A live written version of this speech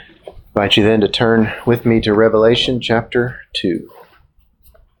I invite you then to turn with me to Revelation chapter 2.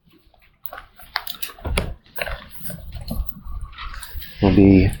 We'll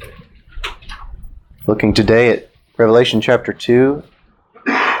be looking today at Revelation chapter 2,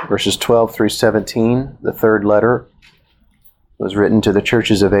 verses 12 through 17. The third letter was written to the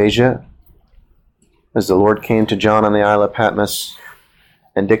churches of Asia as the Lord came to John on the Isle of Patmos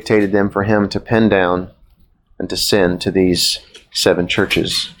and dictated them for him to pen down and to send to these 7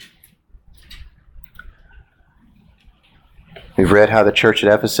 churches. We've read how the church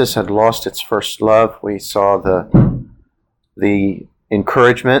at Ephesus had lost its first love. We saw the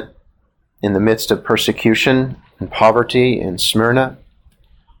encouragement in the midst of persecution and poverty in Smyrna.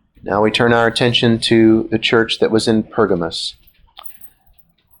 Now we turn our attention to the church that was in Pergamos.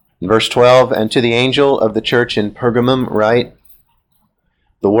 In verse 12, "And to the angel of the church in Pergamum write,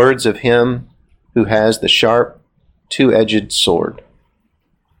 the words of him who has the sharp, two-edged sword.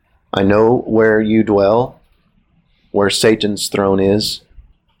 I know where you dwell, where Satan's throne is.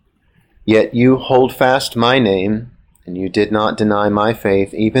 Yet you hold fast my name, and you did not deny my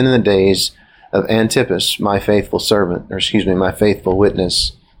faith, even in the days of Antipas, my faithful my faithful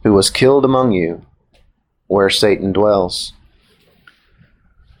witness, who was killed among you, where Satan dwells.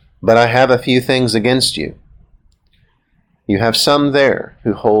 But I have a few things against you. You have some there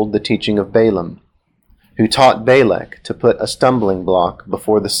who hold the teaching of Balaam, who taught Balak to put a stumbling block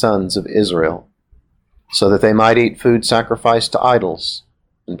before the sons of Israel, so that they might eat food sacrificed to idols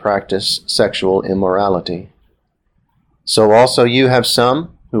and practice sexual immorality. So also you have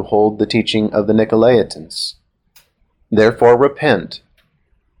some who hold the teaching of the Nicolaitans. Therefore repent.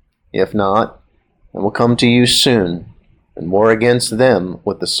 If not, I will come to you soon and war against them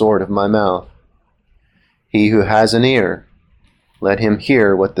with the sword of my mouth. He who has an ear, let him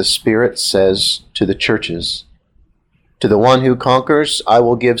hear what the Spirit says to the churches. To the one who conquers, I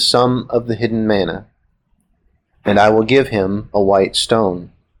will give some of the hidden manna, and I will give him a white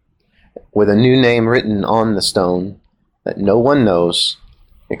stone, with a new name written on the stone that no one knows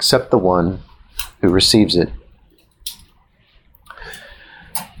except the one who receives it."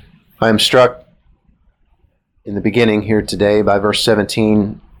 I am struck in the beginning here today by verse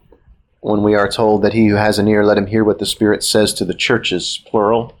 17, when we are told that he who has an ear, let him hear what the Spirit says to the churches,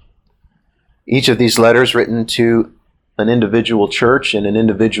 plural. Each of these letters written to an individual church in an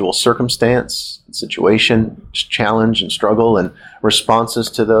individual circumstance, situation, challenge, and struggle, and responses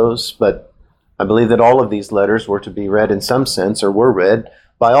to those. But I believe that all of these letters were to be read in some sense, or were read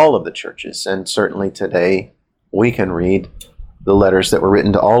by all of the churches. And certainly today we can read the letters that were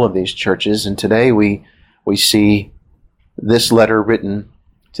written to all of these churches. And today we see this letter written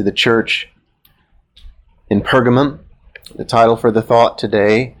to the church in Pergamum. The title for the thought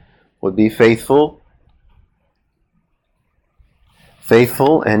today would be Faithful.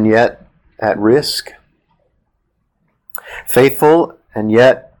 Faithful and yet at risk. Faithful and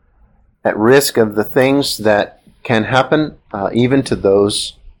yet at risk of the things that can happen even to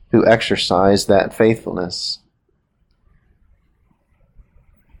those who exercise that faithfulness.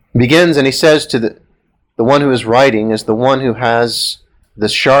 He begins and he says to the one who is writing is the one who has the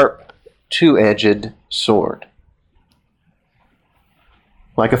sharp, two-edged sword.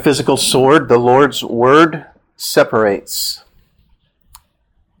 Like a physical sword, the Lord's word separates.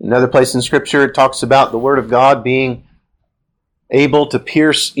 Another place in Scripture, it talks about the Word of God being able to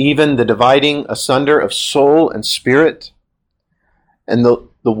pierce even the dividing asunder of soul and spirit. And the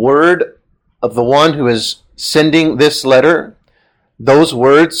word of the one who is sending this letter, those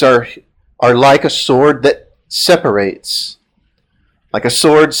words are like a sword that separates. Like a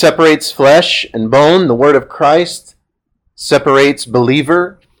sword separates flesh and bone, the word of Christ separates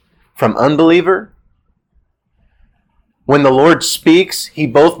believer from unbeliever. When the Lord speaks, he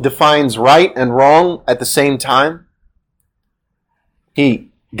both defines right and wrong at the same time.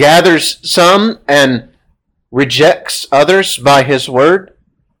 He gathers some and rejects others by his word.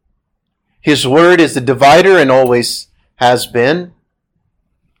 His word is the divider and always has been.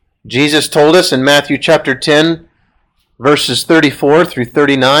 Jesus told us in Matthew chapter 10, verses 34 through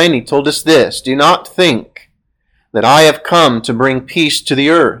 39, he told us this, "Do not think that I have come to bring peace to the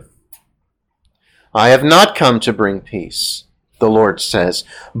earth. I have not come to bring peace," the Lord says,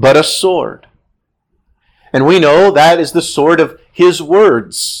 "but a sword." And we know that is the sword of his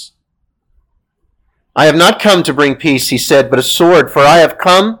words. "I have not come to bring peace," he said, "but a sword, for I have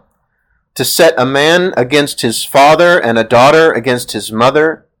come to set a man against his father, and a daughter against his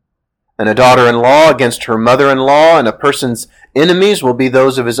mother, and a daughter-in-law against her mother-in-law, and a person's enemies will be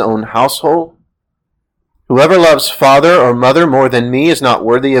those of his own household. Whoever loves father or mother more than me is not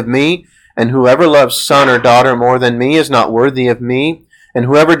worthy of me, and whoever loves son or daughter more than me is not worthy of me, And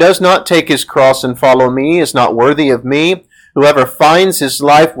whoever does not take his cross and follow me is not worthy of me. Whoever finds his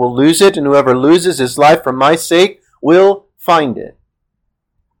life will lose it, and whoever loses his life for my sake will find it.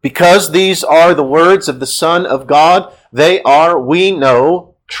 Because these are the words of the Son of God, they are, we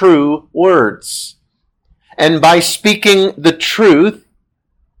know, true words. And by speaking the truth,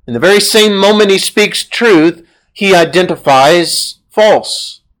 in the very same moment he speaks truth, he identifies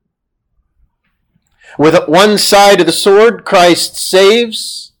false. With one side of the sword, Christ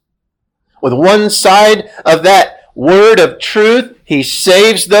saves. With one side of that word of truth, he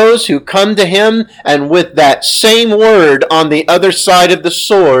saves those who come to him. And with that same word on the other side of the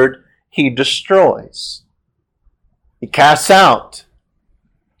sword, he destroys. He casts out.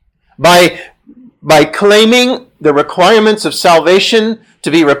 By claiming the requirements of salvation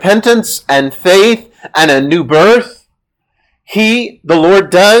to be repentance and faith and a new birth, the Lord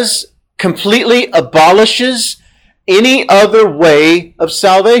does, completely abolishes any other way of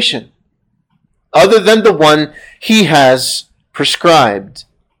salvation other than the one he has prescribed.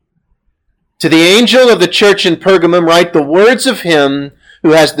 To the angel of the church in Pergamum write the words of him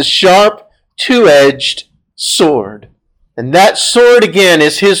who has the sharp, two-edged sword. And that sword again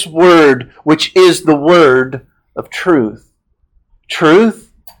is his word, which is the word of truth.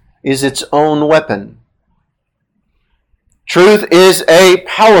 Truth is its own weapon. Truth is a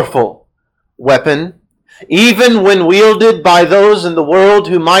powerful weapon, even when wielded by those in the world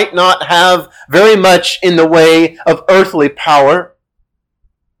who might not have very much in the way of earthly power.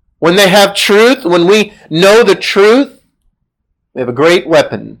 When they have truth, when we know the truth, we have a great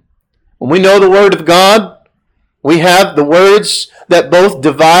weapon. When we know the Word of God, we have the words that both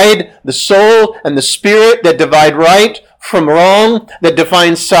divide the soul and the spirit, that divide right from wrong, that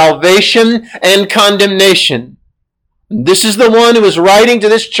define salvation and condemnation. This is the one who is writing to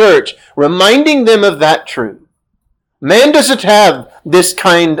this church, reminding them of that truth. Man doesn't have this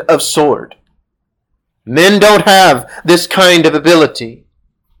kind of sword. Men don't have this kind of ability.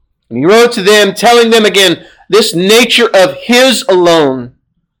 And he wrote to them, telling them again, this nature of his alone.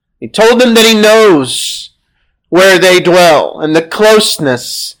 He told them that he knows where they dwell and the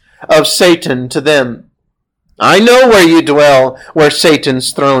closeness of Satan to them. I know where you dwell, where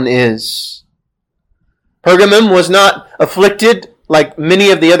Satan's throne is. Pergamum was not afflicted, like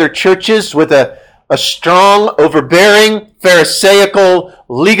many of the other churches, with a strong, overbearing, pharisaical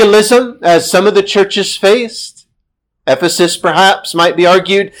legalism, as some of the churches faced. Ephesus, perhaps, might be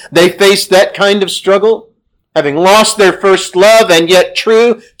argued, they faced that kind of struggle, having lost their first love, and yet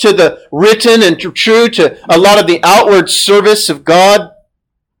true to the written and true to a lot of the outward service of God.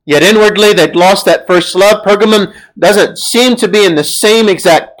 Yet inwardly, they'd lost that first love. Pergamum doesn't seem to be in the same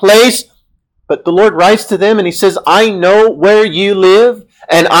exact place. But the Lord writes to them and he says, I know where you live,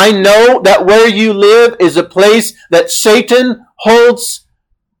 and I know that where you live is a place that Satan holds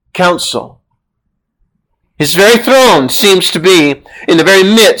counsel. His very throne seems to be in the very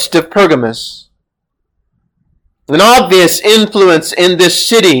midst of Pergamus. An obvious influence in this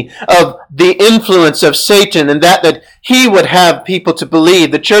city of the influence of Satan, and that he would have people to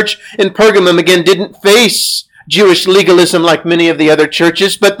believe. The church in Pergamum, again, didn't face Jewish legalism like many of the other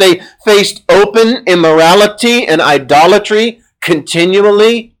churches, but they faced open immorality and idolatry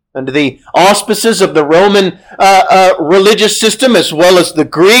continually under the auspices of the Roman religious system, as well as the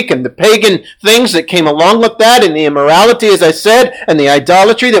Greek and the pagan things that came along with that, and the immorality, as I said, and the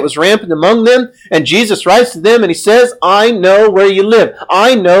idolatry that was rampant among them. And Jesus writes to them and he says, I know where you live.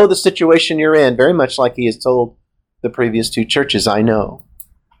 I know the situation you're in, very much like he has told the previous two churches, I know.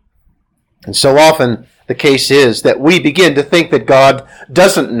 And so often the case is that we begin to think that God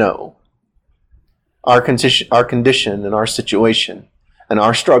doesn't know our condition and our situation and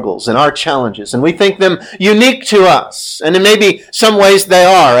our struggles and our challenges. And we think them unique to us. And in maybe some ways they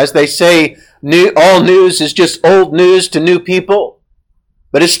are. As they say, all news is just old news to new people.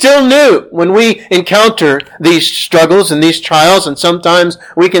 But it's still new when we encounter these struggles and these trials. And sometimes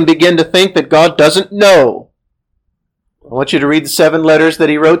we can begin to think that God doesn't know. I want you to read the 7 letters that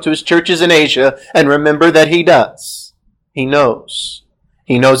he wrote to his churches in Asia and remember that he does. He knows.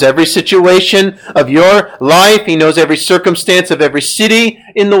 He knows every situation of your life. He knows every circumstance of every city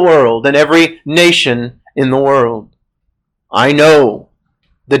in the world and every nation in the world. I know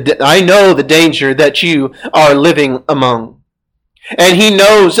the danger that you are living among. And he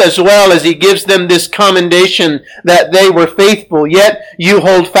knows as well, as he gives them this commendation, that they were faithful, yet you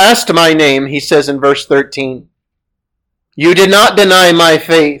hold fast to my name, he says in verse 13. You did not deny my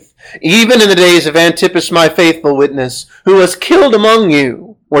faith, even in the days of Antipas, my faithful witness, who was killed among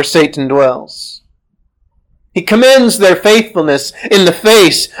you where Satan dwells. He commends their faithfulness in the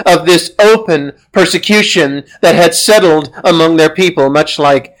face of this open persecution that had settled among their people, much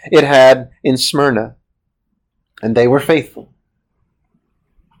like it had in Smyrna. And they were faithful.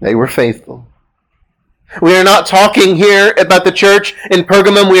 They were faithful. We are not talking here about the church in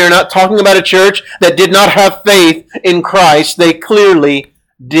Pergamum. We are not talking about a church that did not have faith in Christ. They clearly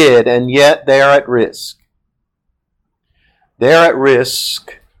did, and yet they are at risk. They are at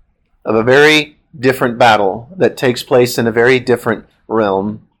risk of a very different battle that takes place in a very different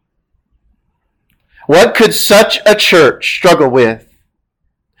realm. What could such a church struggle with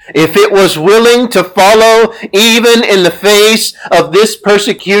if it was willing to follow even in the face of this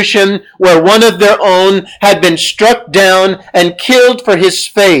persecution where one of their own had been struck down and killed for his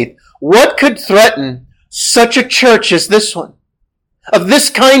faith? What could threaten such a church as this one, of this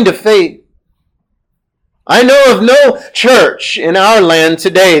kind of faith? I know of no church in our land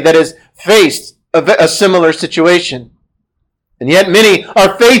today that has faced a similar situation. And yet many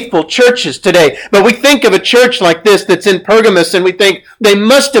are faithful churches today. But we think of a church like this that's in Pergamos and we think they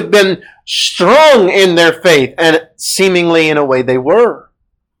must have been strong in their faith. And seemingly in a way they were.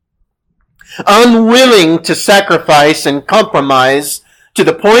 Unwilling to sacrifice and compromise to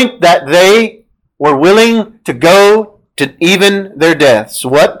the point that they were willing to go to even their deaths.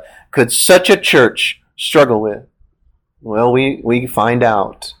 What could such a church struggle with? Well, we find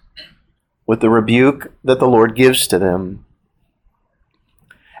out with the rebuke that the Lord gives to them.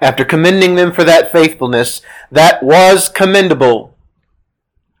 After commending them for that faithfulness, that was commendable.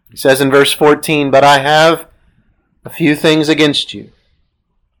 He says in verse 14, "But I have a few things against you."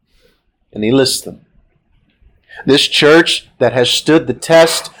 And he lists them. This church that has stood the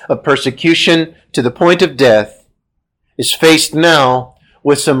test of persecution to the point of death is faced now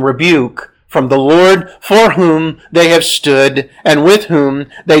with some rebuke from the Lord for whom they have stood and with whom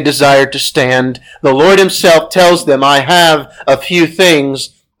they desire to stand. The Lord himself tells them, "I have a few things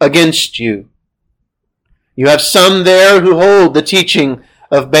against you." You have some there who hold the teaching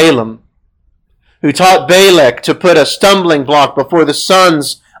of Balaam, who taught Balak to put a stumbling block before the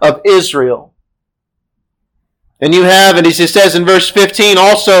sons of Israel. And you have, and he says in verse 15,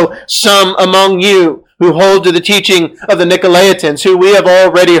 also some among you who hold to the teaching of the Nicolaitans, who we have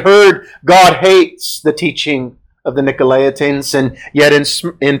already heard God hates the teaching of the Nicolaitans, and yet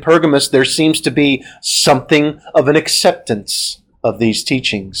in Pergamos there seems to be something of an acceptance of these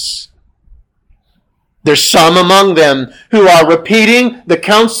teachings. There's some among them who are repeating the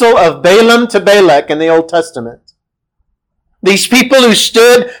counsel of Balaam to Balak in the Old Testament. These people who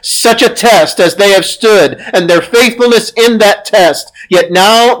stood such a test as they have stood, and their faithfulness in that test, yet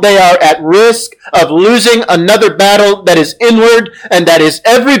now they are at risk of losing another battle that is inward and that is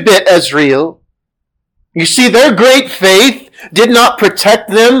every bit as real. You see, their great faith did not protect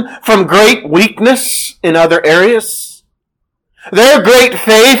them from great weakness in other areas. Their great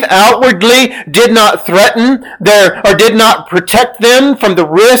faith outwardly did not threaten or did not protect them from the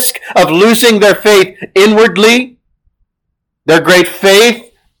risk of losing their faith inwardly. Their great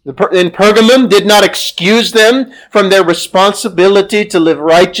faith in Pergamum did not excuse them from their responsibility to live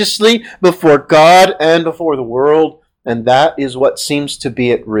righteously before God and before the world, and that is what seems to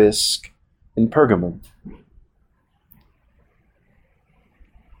be at risk in Pergamum.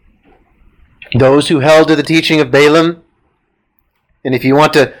 Those who held to the teaching of Balaam, and if you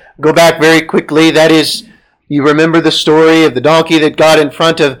want to go back very quickly, that is, you remember the story of the donkey that got in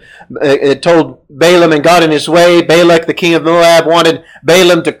front of, it told Balaam and got in his way. Balak, the king of Moab, wanted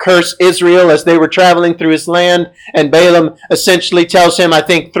Balaam to curse Israel as they were traveling through his land. And Balaam essentially tells him, I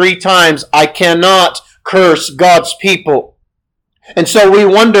think 3 times, I cannot curse God's people. And so we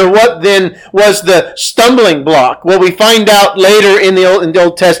wonder what then was the stumbling block. Well, we find out later in the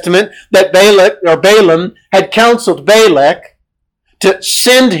Old Testament that Balaam had counseled Balak to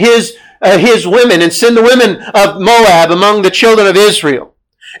send his women and send the women of Moab among the children of Israel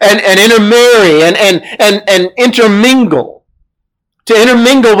and intermarry and intermingle, to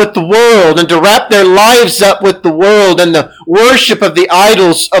intermingle with the world and to wrap their lives up with the world and the worship of the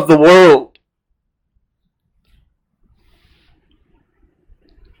idols of the world.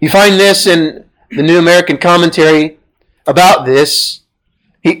 You find this in the New American Commentary about this.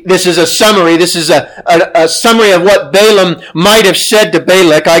 This is a summary. This is a summary of what Balaam might have said to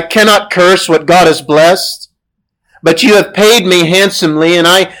Balak. I cannot curse what God has blessed, but you have paid me handsomely, and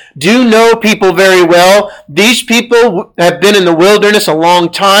I do know people very well. These people have been in the wilderness a long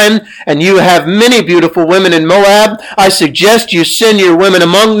time, and you have many beautiful women in Moab. I suggest you send your women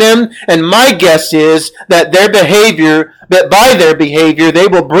among them, and my guess is that by their behavior, they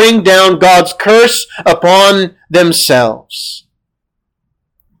will bring down God's curse upon themselves.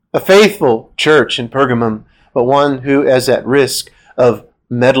 A faithful church in Pergamum but one who is at risk of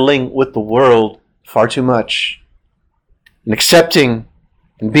meddling with the world far too much, and accepting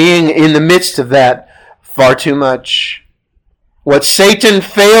and being in the midst of that far too much. What Satan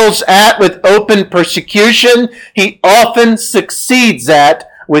fails at with open persecution, he often succeeds at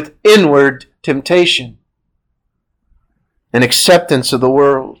with inward temptation and acceptance of the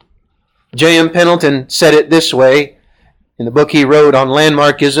world. J.M. Pendleton said it this way in the book he wrote on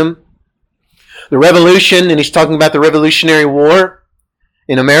landmarkism. The revolution, and he's talking about the Revolutionary War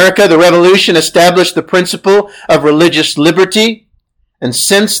in America, the revolution established the principle of religious liberty. And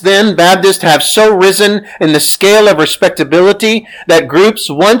since then, Baptists have so risen in the scale of respectability that groups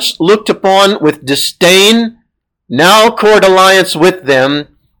once looked upon with disdain now court alliance with them.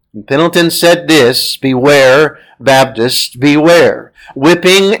 And Pendleton said this, "Beware, Baptists, beware.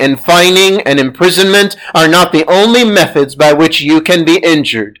 Whipping and fining and imprisonment are not the only methods by which you can be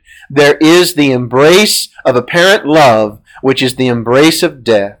injured. There is the embrace of apparent love, which is the embrace of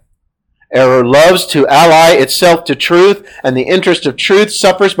death. Error loves to ally itself to truth, and the interest of truth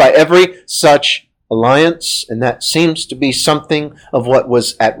suffers by every such alliance." And that seems to be something of what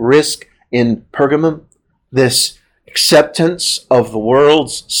was at risk in Pergamum, this acceptance of the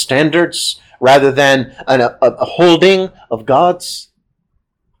world's standards rather than a holding of God's.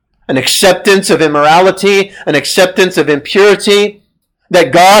 An acceptance of immorality, an acceptance of impurity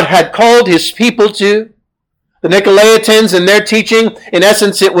that God had called his people to. The Nicolaitans and their teaching, in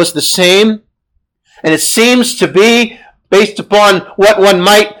essence, it was the same. And it seems to be, based upon what one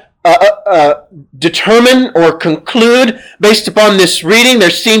might determine or conclude, based upon this reading, there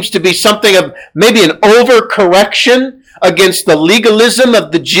seems to be something of maybe an overcorrection against the legalism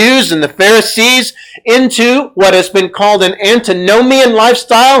of the Jews and the Pharisees into what has been called an antinomian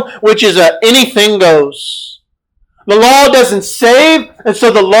lifestyle, which is a anything goes. The law doesn't save, and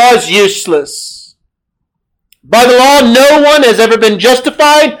so the law is useless. By the law, no one has ever been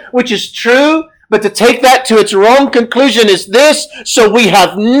justified, which is true, but to take that to its wrong conclusion is this, so we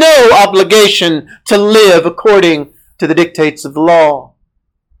have no obligation to live according to the dictates of the law.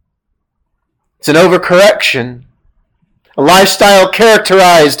 It's an overcorrection. A lifestyle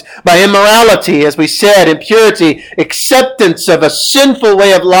characterized by immorality, as we said, impurity, acceptance of a sinful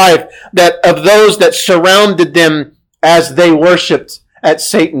way of life that of those that surrounded them as they worshipped at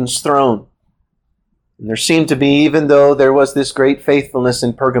Satan's throne. And there seemed to be, even though there was this great faithfulness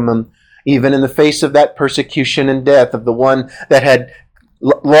in Pergamum, even in the face of that persecution and death of the one that had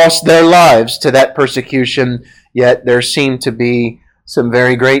lost their lives to that persecution, yet there seemed to be some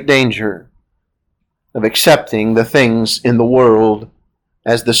very great danger of accepting the things in the world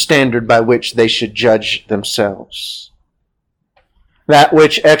as the standard by which they should judge themselves. That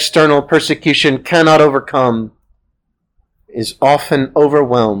which external persecution cannot overcome is often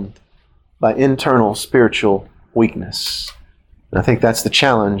overwhelmed by internal spiritual weakness. And I think that's the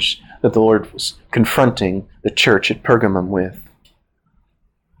challenge that the Lord was confronting the church at Pergamum with.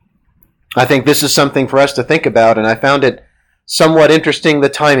 I think this is something for us to think about, and I found it somewhat interesting, the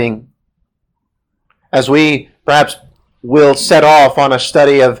timing, as we perhaps will set off on a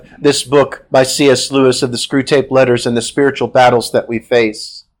study of this book by C.S. Lewis of the Screwtape Letters and the spiritual battles that we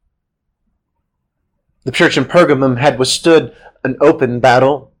face. The church in Pergamum had withstood an open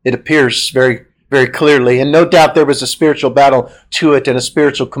battle. It appears very, very clearly. And no doubt there was a spiritual battle to it and a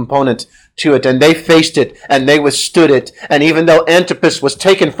spiritual component to it. And they faced it and they withstood it. And even though Antipas was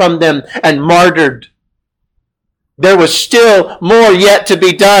taken from them and martyred, there was still more yet to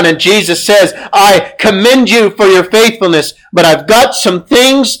be done. And Jesus says, "I commend you for your faithfulness, but I've got some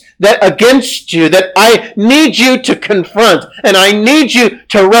things that against you that I need you to confront, and I need you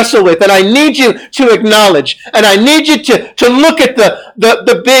to wrestle with, and I need you to acknowledge, and I need you to look at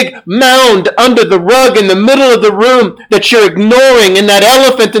the big mound under the rug in the middle of the room that you're ignoring, and that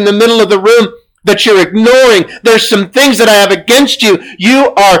elephant in the middle of the room that you're ignoring. There's some things that I have against you.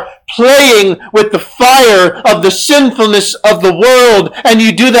 You are playing with the fire of the sinfulness of the world, and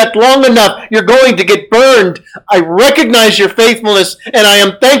you do that long enough, you're going to get burned. I recognize your faithfulness, and I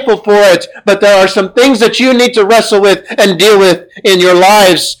am thankful for it, but there are some things that you need to wrestle with and deal with in your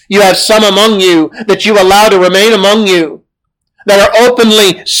lives. You have some among you that you allow to remain among you that are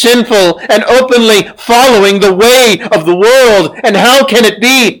openly sinful and openly following the way of the world. And how can it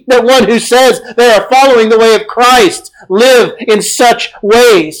be that one who says they are following the way of Christ live in such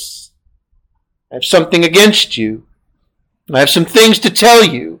ways? I have something against you. I have some things to tell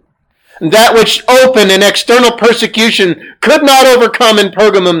you. And that which open and external persecution could not overcome in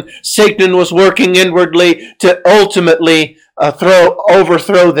Pergamum, Satan was working inwardly to ultimately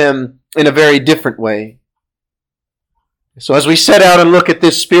overthrow them in a very different way. So as we set out and look at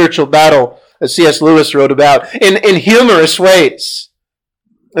this spiritual battle that C.S. Lewis wrote about in humorous ways.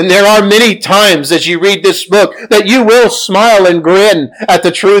 And there are many times as you read this book that you will smile and grin at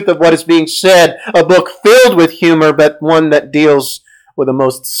the truth of what is being said. A book filled with humor, but one that deals with a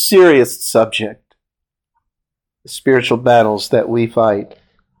most serious subject. The spiritual battles that we fight,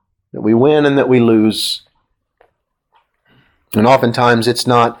 that we win and that we lose. And oftentimes it's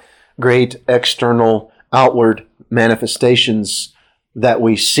not great external, outward manifestations that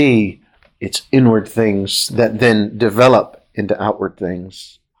we see. It's inward things that then develop into outward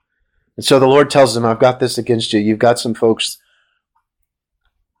things. And so the Lord tells them, I've got this against you. You've got some folks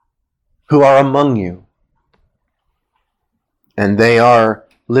who are among you, and they are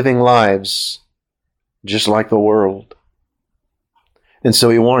living lives just like the world. And so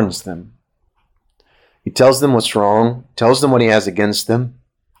he warns them. He tells them what's wrong, tells them what he has against them.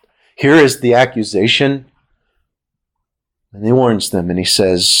 Here is the accusation, and he warns them, and he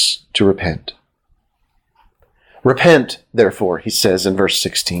says to repent. Repent, therefore, he says in verse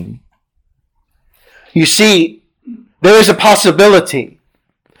 16. You see, there is a possibility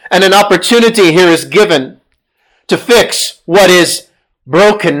and an opportunity here is given to fix what is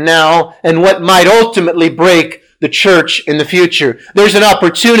broken now and what might ultimately break the church in the future. There's an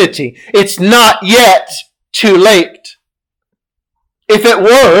opportunity. It's not yet too late. If it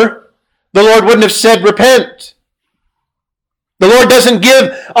were, the Lord wouldn't have said repent. The Lord doesn't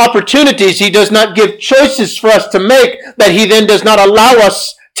give opportunities. He does not give choices for us to make that He then does not allow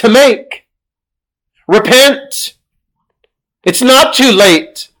us to make. Repent. It's not too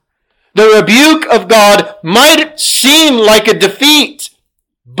late. The rebuke of God might seem like a defeat,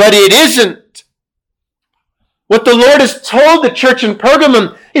 but it isn't. What the Lord has told the church in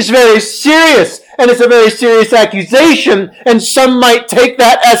Pergamum is very serious, and it's a very serious accusation, and some might take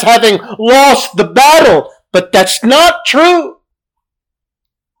that as having lost the battle, but that's not true.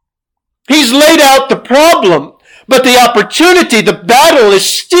 He's laid out the problem, but the opportunity, the battle is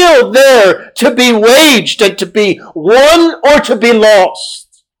still there to be waged and to be won or to be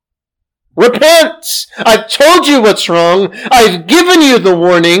lost. Repent. I've told you what's wrong. I've given you the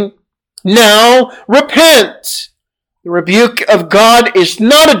warning. Now repent. The rebuke of God is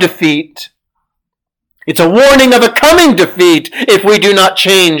not a defeat. It's a warning of a coming defeat if we do not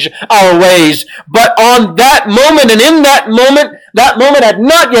change our ways. But on that moment and in that moment had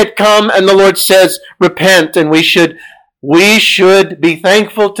not yet come, and the Lord says, repent. And we should be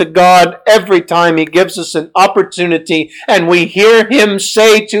thankful to God every time He gives us an opportunity and we hear Him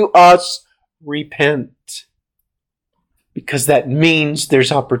say to us, repent. Because that means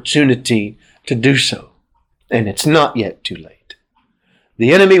there's opportunity to do so. And it's not yet too late.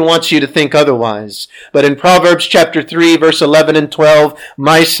 The enemy wants you to think otherwise. But in Proverbs chapter 3, verse 11 and 12,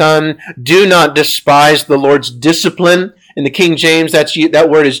 my son, do not despise the Lord's discipline. In the King James, that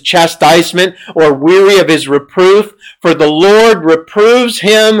word is chastisement, or weary of His reproof. For the Lord reproves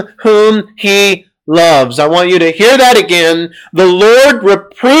him whom He loves. I want you to hear that again. The Lord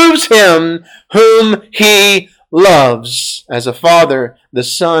reproves him whom He loves. As a father, the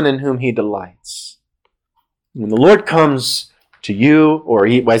son in whom He delights. When the Lord comes to you, or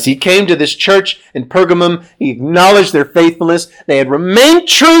as He came to this church in Pergamum, He acknowledged their faithfulness. They had remained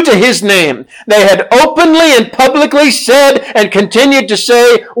true to His name. They had openly and publicly said and continued to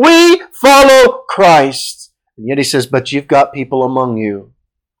say, we follow Christ. And yet He says, but you've got people among you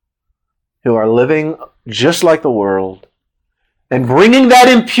who are living just like the world and bringing that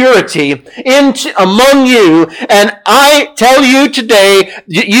impurity among you. And I tell you today,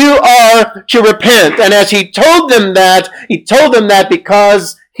 you are to repent. And as He told them that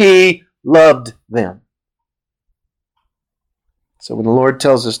because He loved them. So when the Lord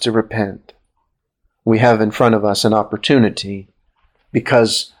tells us to repent, we have in front of us an opportunity,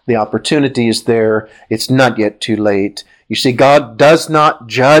 because the opportunity is there. It's not yet too late. You see, God does not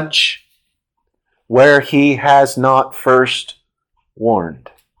judge where He has not first warned.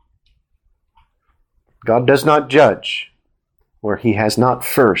 God does not judge where He has not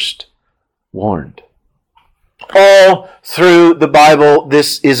first warned. All through the Bible,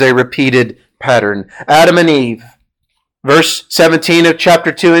 this is a repeated pattern. Adam and Eve, verse 17 of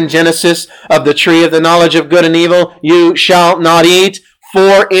chapter 2 in Genesis, of the tree of the knowledge of good and evil, you shall not eat,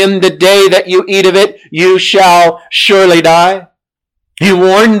 for in the day that you eat of it, you shall surely die. He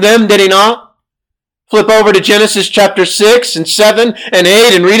warned them, did He not? Flip over to Genesis chapter 6 and 7 and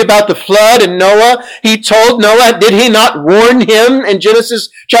 8 and read about the flood and Noah. He told Noah, did He not warn him? In Genesis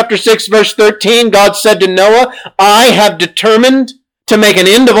chapter 6 verse 13, God said to Noah, I have determined to make an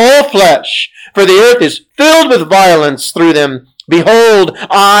end of all flesh, for the earth is filled with violence through them. Behold,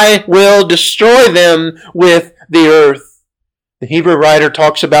 I will destroy them with the earth. The Hebrew writer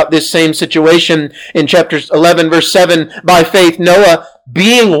talks about this same situation in chapter 11, verse 7. By faith, Noah,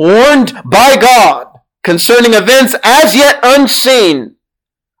 being warned by God concerning events as yet unseen,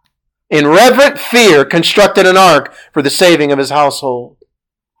 in reverent fear constructed an ark for the saving of his household.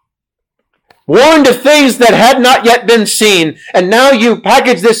 Warned of things that had not yet been seen. And now you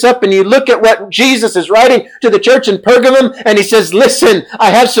package this up and you look at what Jesus is writing to the church in Pergamum, and he says, listen,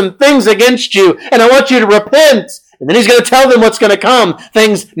 I have some things against you, and I want you to repent. And then he's going to tell them what's going to come.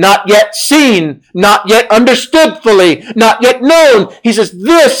 Things not yet seen, not yet understood fully, not yet known. He says,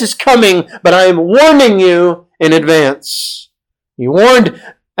 this is coming, but I am warning you in advance. He warned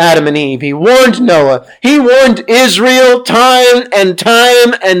Adam and Eve. He warned Noah. He warned Israel time and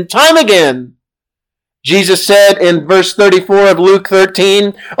time and time again. Jesus said in verse 34 of Luke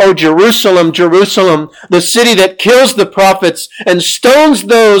 13, O Jerusalem, Jerusalem, the city that kills the prophets and stones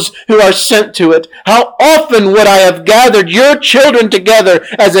those who are sent to it. How often would I have gathered your children together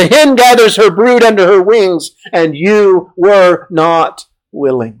as a hen gathers her brood under her wings, and you were not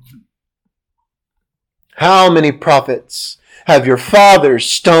willing. How many prophets have your fathers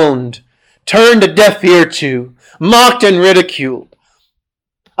stoned, turned a deaf ear to, mocked and ridiculed?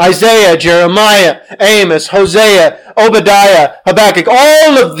 Isaiah, Jeremiah, Amos, Hosea, Obadiah, Habakkuk,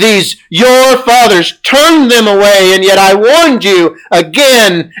 all of these, your fathers turned them away, and yet I warned you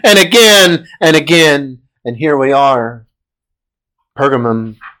again and again and again. And here we are.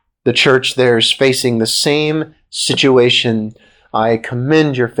 Pergamum, the church there is facing the same situation. I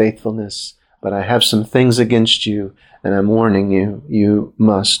commend your faithfulness, but I have some things against you, and I'm warning you, you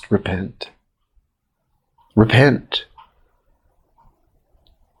must repent. Repent.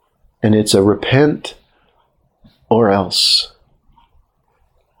 And it's a repent or else.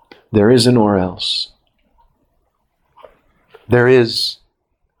 There is an or else. There is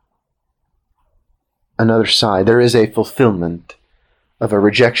another side. There is a fulfillment of a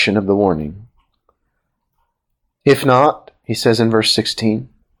rejection of the warning. If not, he says in verse 16,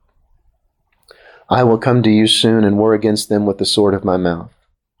 I will come to you soon and war against them with the sword of my mouth.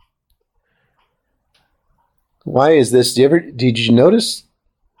 Why is this? Did you notice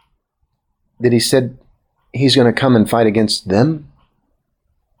that he said he's going to come and fight against them?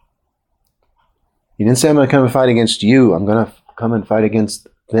 He didn't say, I'm going to come and fight against you. I'm going to come and fight against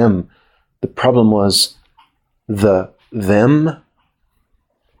them. The problem was the them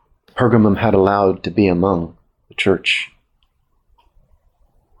Pergamum had allowed to be among the church.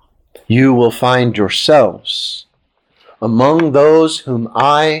 You will find yourselves among those whom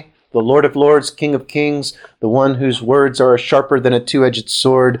I, the Lord of Lords, King of Kings, the one whose words are sharper than a two-edged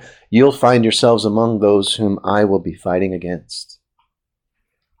sword, you'll find yourselves among those whom I will be fighting against.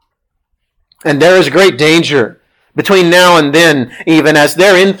 And there is great danger between now and then, even as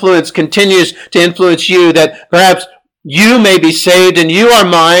their influence continues to influence you, that perhaps you may be saved and you are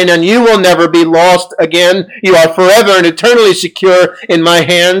mine and you will never be lost again. You are forever and eternally secure in my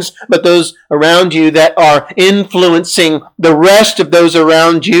hands. But those around you that are influencing the rest of those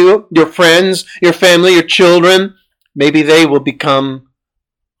around you, your friends, your family, your children, maybe they will become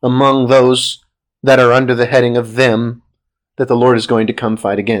among those that are under the heading of them that the Lord is going to come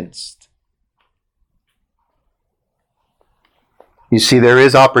fight against. You see, there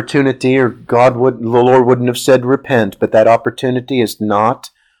is opportunity, or the Lord wouldn't have said repent, but that opportunity is not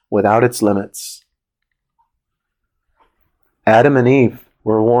without its limits. Adam and Eve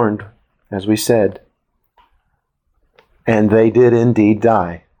were warned, as we said, and they did indeed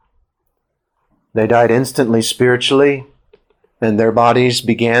die. They died instantly spiritually, and their bodies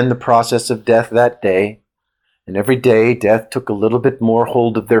began the process of death that day. And every day, death took a little bit more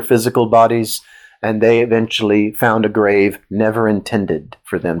hold of their physical bodies, and they eventually found a grave never intended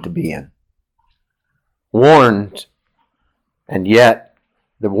for them to be in. Warned, and yet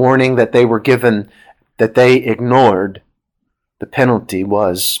the warning that they were given, that they ignored, the penalty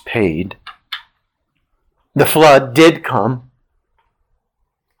was paid. The flood did come.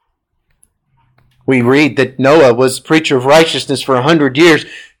 We read that Noah was preacher of righteousness for 100 years,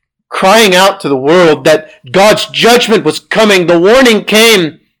 crying out to the world that God's judgment was coming. The warning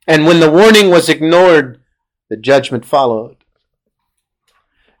came, and when the warning was ignored, the judgment followed.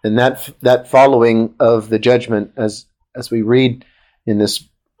 And that following of the judgment, as we read in this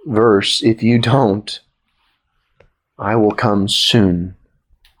verse, if you don't, I will come soon.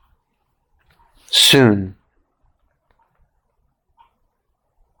 Soon.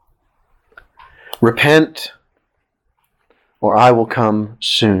 Repent, or I will come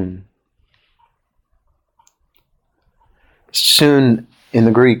soon. Soon in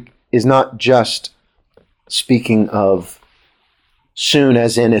the Greek is not just speaking of soon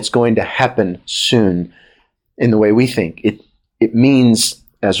as in it's going to happen soon in the way we think. it means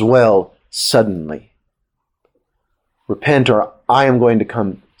as well suddenly. Repent, or I am going to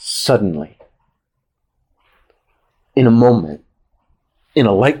come suddenly, in a moment, in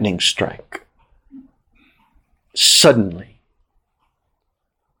a lightning strike. Suddenly.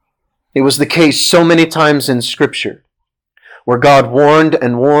 It was the case so many times in Scripture, where God warned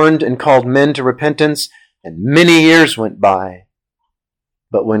and called men to repentance, and many years went by.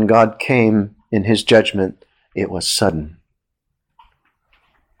 But when God came in his judgment, it was sudden.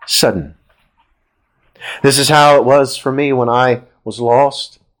 Sudden. This is how it was for me when I was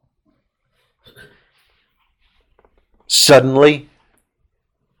lost. Suddenly,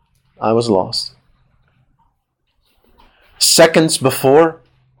 I was lost. Seconds before,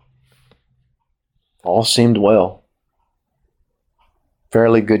 all seemed well.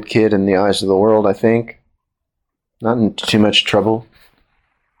 Fairly good kid in the eyes of the world, I think. Not in too much trouble.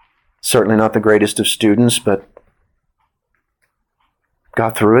 Certainly not the greatest of students, but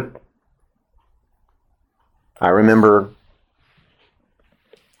got through it. I remember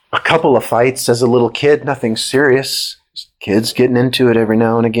a couple of fights as a little kid, nothing serious. Kids getting into it every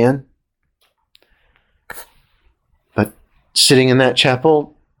now and again. But sitting in that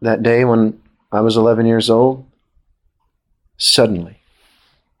chapel that day when I was 11 years old, suddenly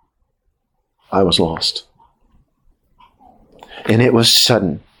I was lost. And it was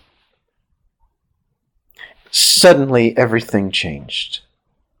sudden. Suddenly everything changed.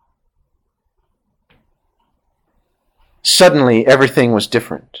 Suddenly everything was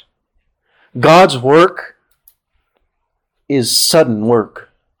different. God's work is sudden work.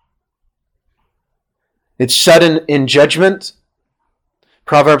 It's sudden in judgment.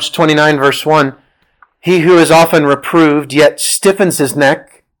 Proverbs 29 verse 1, he who is often reproved yet stiffens his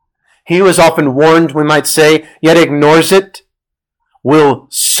neck, he who is often warned, we might say, yet ignores it, will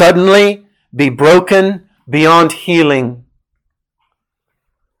suddenly be broken beyond healing.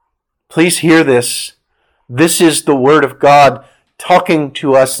 Please hear this. This is the Word of God talking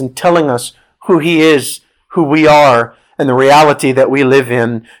to us and telling us who He is, who we are, and the reality that we live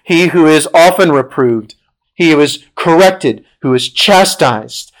in. He who is often reproved, he who is corrected, who is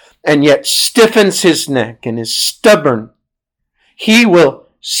chastised, and yet stiffens his neck and is stubborn, he will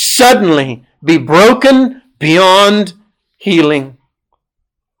suddenly be broken beyond healing.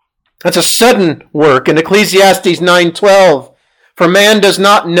 That's a sudden work in Ecclesiastes 9:12. For man does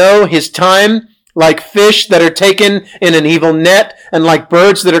not know his time, like fish that are taken in an evil net, and like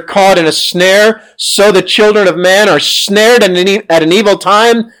birds that are caught in a snare, so the children of man are snared at an evil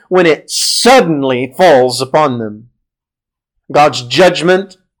time when it suddenly falls upon them. God's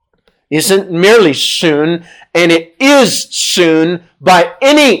judgment isn't merely soon, and it is soon by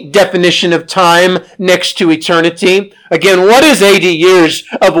any definition of time next to eternity. Again, what is 80 years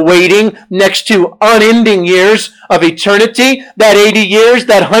of waiting next to unending years of eternity? That 80 years,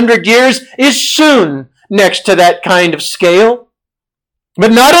 that 100 years is soon next to that kind of scale.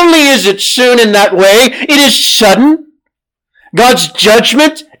 But not only is it soon in that way, it is sudden. God's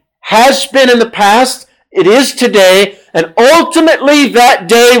judgment has been in the past, it is today, and ultimately that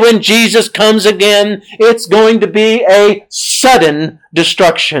day when Jesus comes again, it's going to be a sudden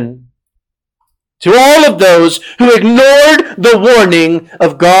destruction. To all of those who ignored the warning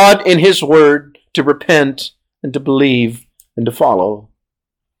of God in His Word to repent and to believe and to follow.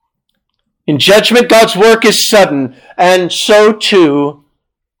 In judgment, God's work is sudden, and so too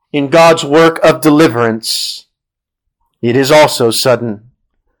in God's work of deliverance. It is also sudden.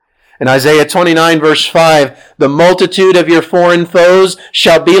 In Isaiah 29 verse 5, the multitude of your foreign foes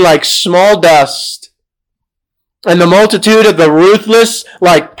shall be like small dust, and the multitude of the ruthless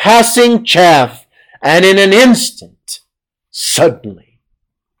like passing chaff, and in an instant, suddenly,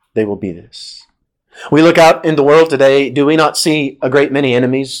 they will be this. We look out in the world today, do we not see a great many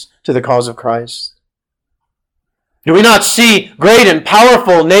enemies to the cause of Christ? Do we not see great and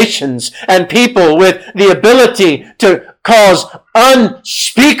powerful nations and people with the ability to cause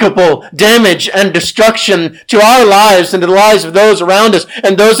unspeakable damage and destruction to our lives and to the lives of those around us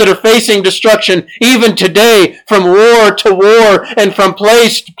and those that are facing destruction even today from war to war and from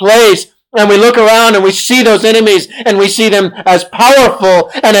place to place? And we look around and we see those enemies and we see them as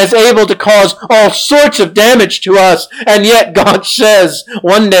powerful and as able to cause all sorts of damage to us. And yet God says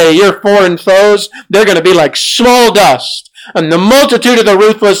one day your foreign foes, they're going to be like small dust, and the multitude of the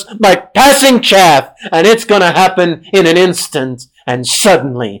ruthless like passing chaff, and it's going to happen in an instant, and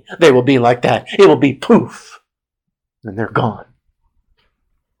suddenly they will be like that. It will be poof, and they're gone.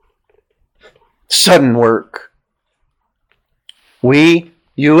 Sudden work.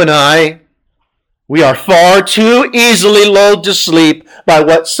 You and I, we are far too easily lulled to sleep by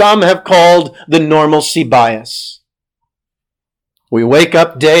what some have called the normalcy bias. We wake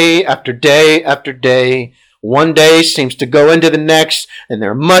up day after day after day. One day seems to go into the next, and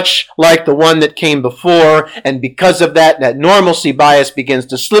they're much like the one that came before. And because of that, that normalcy bias begins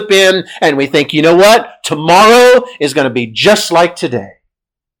to slip in, and we think, you know what? Tomorrow is going to be just like today.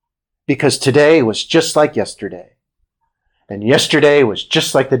 Because today was just like yesterday. And yesterday was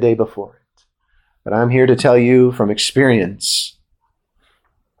just like the day before it. But I'm here to tell you from experience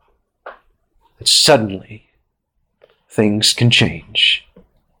that suddenly things can change.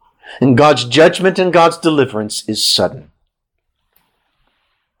 And God's judgment and God's deliverance is sudden.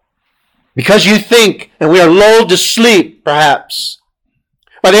 Because you think, and we are lulled to sleep, perhaps,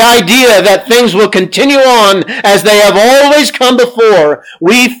 by the idea that things will continue on as they have always come before,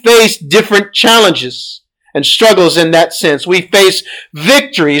 we face different challenges and struggles in that sense. We face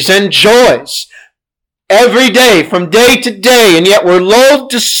victories and joys every day, from day to day, and yet we're lulled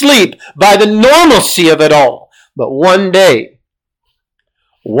to sleep by the normalcy of it all. But one day,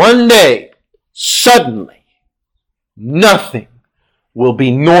 suddenly, nothing will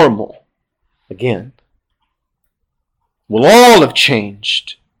be normal again. Will all have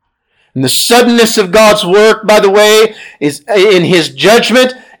changed. And the suddenness of God's work, by the way, is in His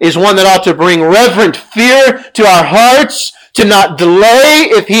judgment, is one that ought to bring reverent fear to our hearts, to not delay.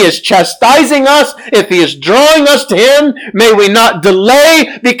 If He is chastising us, if He is drawing us to Him, may we not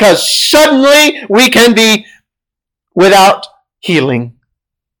delay, because suddenly we can be without healing,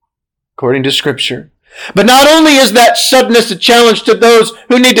 according to Scripture. But not only is that suddenness a challenge to those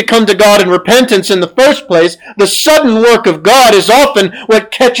who need to come to God in repentance in the first place, the sudden work of God is often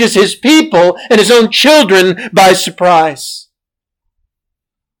what catches His people and His own children by surprise.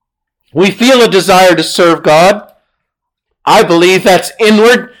 We feel a desire to serve God. I believe that's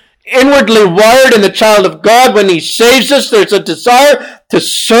inwardly wired in the child of God. When He saves us, there's a desire to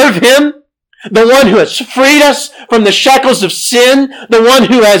serve Him. The one who has freed us from the shackles of sin, the one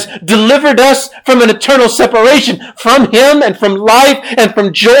who has delivered us from an eternal separation from Him and from life and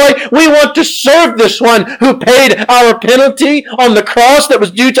from joy. We want to serve this one who paid our penalty on the cross that was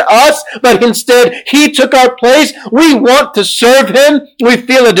due to us, but instead He took our place. We want to serve Him. We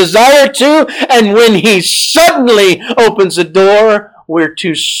feel a desire to, and when He suddenly opens a door, we're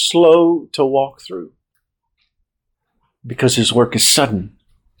too slow to walk through because His work is sudden.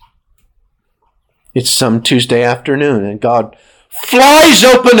 It's some Tuesday afternoon, and God flies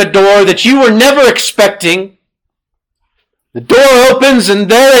open a door that you were never expecting. The door opens, and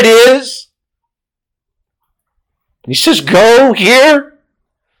there it is. He says, go here.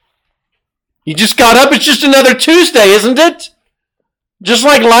 You just got up. It's just another Tuesday, isn't it? Just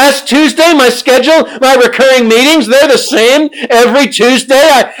like last Tuesday, my schedule, my recurring meetings, they're the same every Tuesday.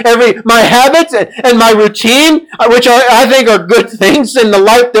 My habits and my routine, which I think are good things in the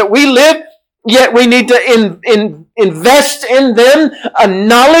life that we live, yet we need to invest in them a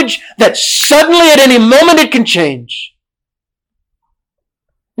knowledge that suddenly at any moment it can change.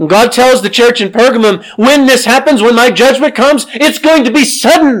 And God tells the church in Pergamum, when this happens, when my judgment comes, it's going to be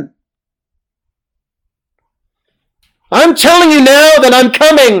sudden. I'm telling you now that I'm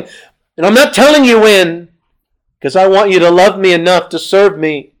coming, and I'm not telling you when, because I want you to love me enough to serve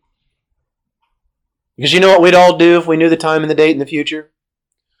me. Because you know what we'd all do if we knew the time and the date in the future?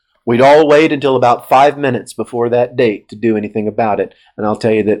 We'd all wait until about 5 minutes before that date to do anything about it. And I'll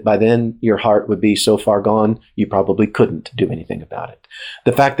tell you that by then your heart would be so far gone, you probably couldn't do anything about it.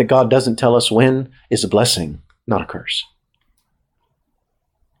 The fact that God doesn't tell us when is a blessing, not a curse.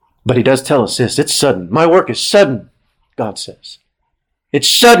 But He does tell us this, it's sudden. My work is sudden, God says. It's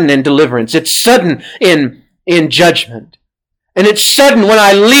sudden in deliverance. It's sudden in judgment. And it's sudden when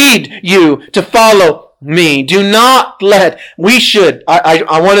I lead you to follow me. Do not let,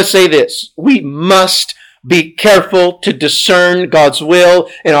 I want to say this, we must be careful to discern God's will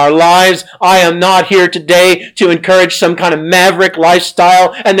in our lives. I am not here today to encourage some kind of maverick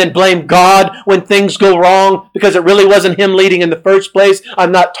lifestyle and then blame God when things go wrong because it really wasn't Him leading in the first place.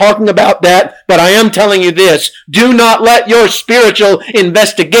 I'm not talking about that, but I am telling you this. Do not let your spiritual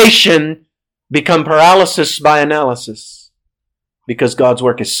investigation become paralysis by analysis, because God's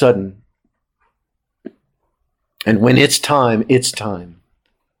work is sudden. And when it's time, it's time.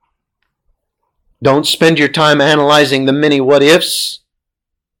 Don't spend your time analyzing the many what-ifs,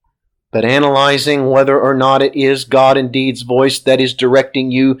 but analyzing whether or not it is God indeed's voice that is directing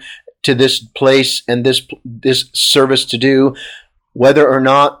you to this place and this service to do, whether or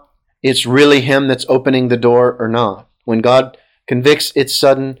not it's really Him that's opening the door or not. When God convicts, it's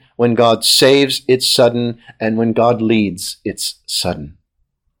sudden. When God saves, it's sudden. And when God leads, it's sudden.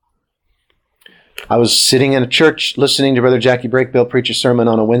 I was sitting in a church listening to Brother Jackie Brakebill preach a sermon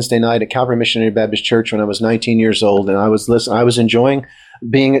on a Wednesday night at Calvary Missionary Baptist Church when I was 19 years old, and I was enjoying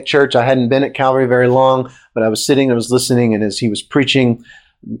being at church. I hadn't been at Calvary very long, but I was sitting and I was listening, and as he was preaching,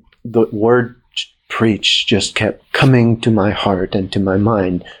 the word preach just kept coming to my heart and to my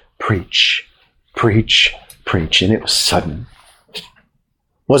mind. Preach, preach, preach. And it was sudden.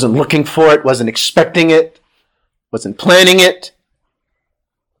 Wasn't looking for it, wasn't expecting it, wasn't planning it.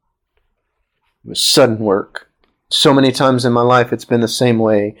 It was sudden work. So many times in my life it's been the same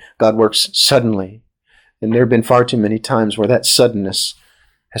way. God works suddenly. And there have been far too many times where that suddenness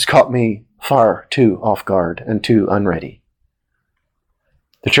has caught me far too off guard and too unready.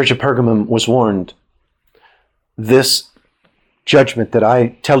 The church of Pergamum was warned. This judgment that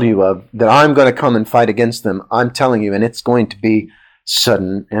I tell you of, that I'm going to come and fight against them, I'm telling you, and it's going to be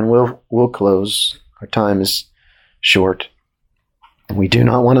sudden. And we'll close. Our time is short. And we do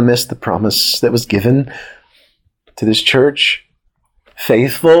not want to miss the promise that was given to this church,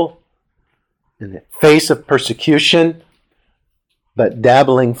 faithful in the face of persecution, but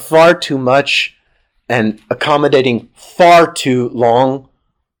dabbling far too much and accommodating far too long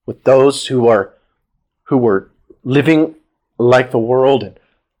with those who were living like the world and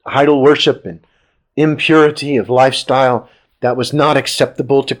idol worship and impurity of lifestyle that was not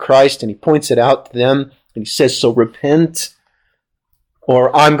acceptable to Christ. And he points it out to them, and he says, so repent,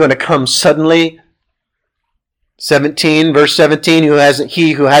 or I'm going to come suddenly. 17, verse 17,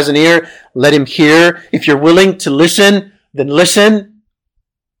 he who has an ear, let him hear. If you're willing to listen, then listen.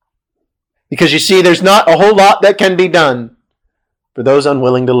 Because you see, there's not a whole lot that can be done for those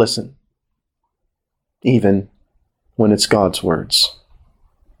unwilling to listen, even when it's God's words.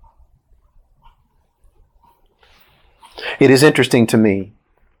 It is interesting to me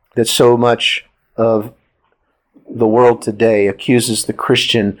that so much of the world today accuses the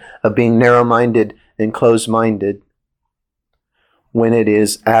Christian of being narrow-minded and closed-minded when it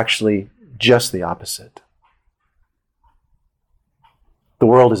is actually just the opposite. The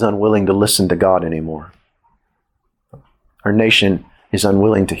world is unwilling to listen to God anymore. Our nation is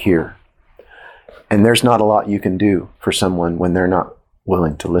unwilling to hear. And there's not a lot you can do for someone when they're not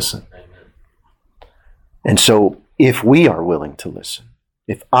willing to listen. And so if we are willing to listen,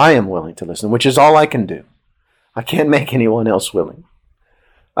 if I am willing to listen, which is all I can do, I can't make anyone else willing.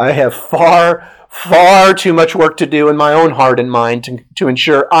 I have far, far too much work to do in my own heart and mind to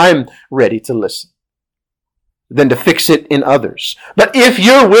ensure I'm ready to listen than to fix it in others. But if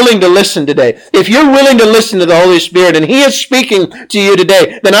you're willing to listen today, if you're willing to listen to the Holy Spirit and He is speaking to you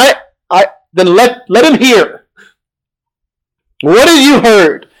today, then then let Him hear. What have you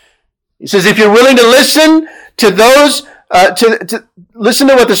heard? He says, if you're willing to listen to those, to listen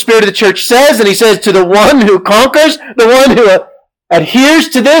to what the Spirit of the church says, and he says, to the one who conquers, the one who adheres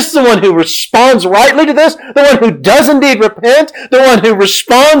to this, the one who responds rightly to this, the one who does indeed repent, the one who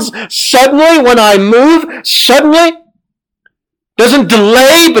responds suddenly when I move, suddenly, doesn't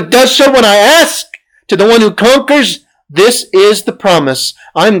delay, but does so when I ask, to the one who conquers, this is the promise.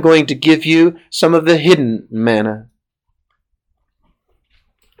 I'm going to give you some of the hidden manna.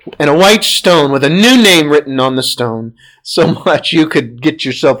 And a white stone with a new name written on the stone, so much you could get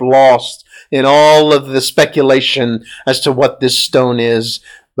yourself lost in all of the speculation as to what this stone is.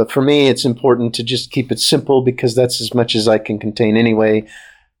 But for me, it's important to just keep it simple because that's as much as I can contain anyway.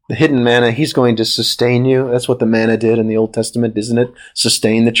 The hidden manna, He's going to sustain you. That's what the manna did in the Old Testament, isn't it?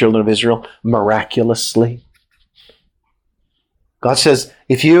 Sustain the children of Israel miraculously. God says,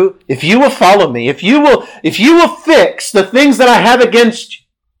 if you will follow me, if you will fix the things that I have against you,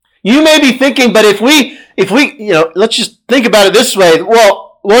 you may be thinking, but if we, let's just think about it this way.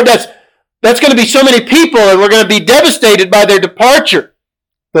 Well, Lord, that's going to be so many people, and we're going to be devastated by their departure.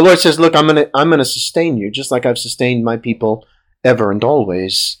 The Lord says, look, I'm going to sustain you, just like I've sustained my people ever and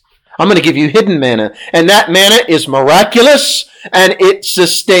always. I'm going to give you hidden manna, and that manna is miraculous, and it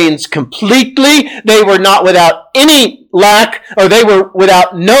sustains completely. They were not without any lack, or they were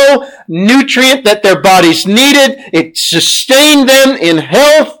without no nutrient that their bodies needed. It sustained them in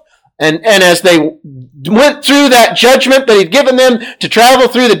health. And as they went through that judgment that He'd given them to travel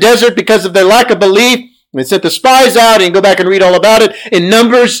through the desert because of their lack of belief, He sent the spies out, and you can go back and read all about it in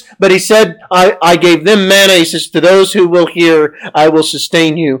Numbers, but He said, I gave them manna. He says, to those who will hear, I will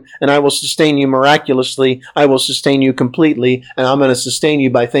sustain you, and I will sustain you miraculously. I will sustain you completely, and I'm going to sustain you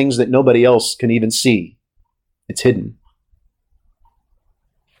by things that nobody else can even see. It's hidden.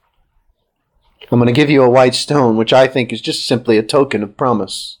 I'm going to give you a white stone, which I think is just simply a token of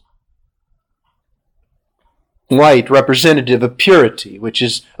promise. White, representative of purity, which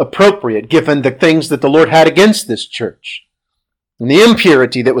is appropriate given the things that the Lord had against this church. and the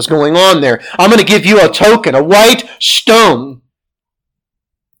impurity that was going on there. I'm going to give you a token, a white stone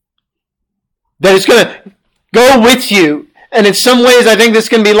that is going to go with you. And in some ways, I think this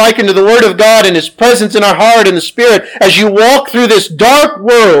can be likened to the Word of God and His presence in our heart and the Spirit as you walk through this dark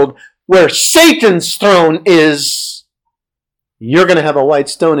world where Satan's throne is. You're going to have a white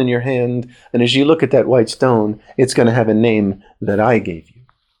stone in your hand, and as you look at that white stone, it's going to have a name that I gave you.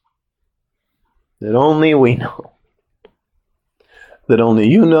 That only we know. That only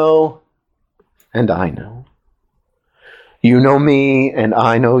you know, and I know. You know me, and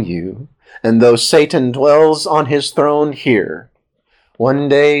I know you. And though Satan dwells on his throne here, one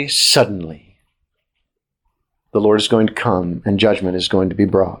day, suddenly, the Lord is going to come and judgment is going to be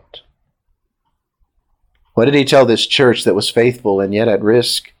brought. What did he tell this church that was faithful and yet at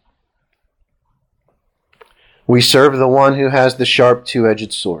risk? We serve the one who has the sharp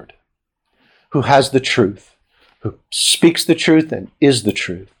two-edged sword, who has the truth, who speaks the truth and is the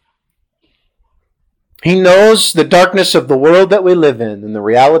truth. He knows the darkness of the world that we live in and the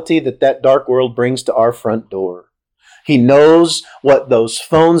reality that that dark world brings to our front door. He knows what those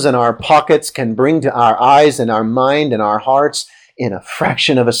phones in our pockets can bring to our eyes and our mind and our hearts in a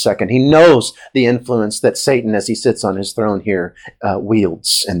fraction of a second. He knows the influence that Satan, as he sits on his throne here,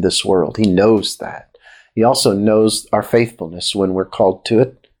 wields in this world. He knows that. He also knows our faithfulness when we're called to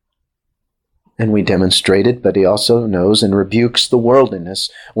it. And we demonstrate it, but he also knows and rebukes the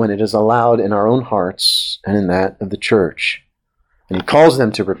worldliness when it is allowed in our own hearts and in that of the church. And he calls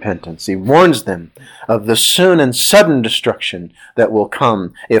them to repentance. He warns them of the soon and sudden destruction that will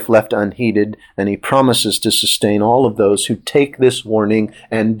come if left unheeded, and he promises to sustain all of those who take this warning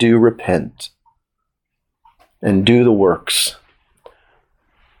and do repent and do the works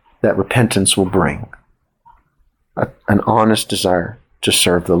that repentance will bring. An honest desire to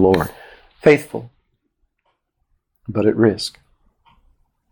serve the Lord. Faithful, but at risk.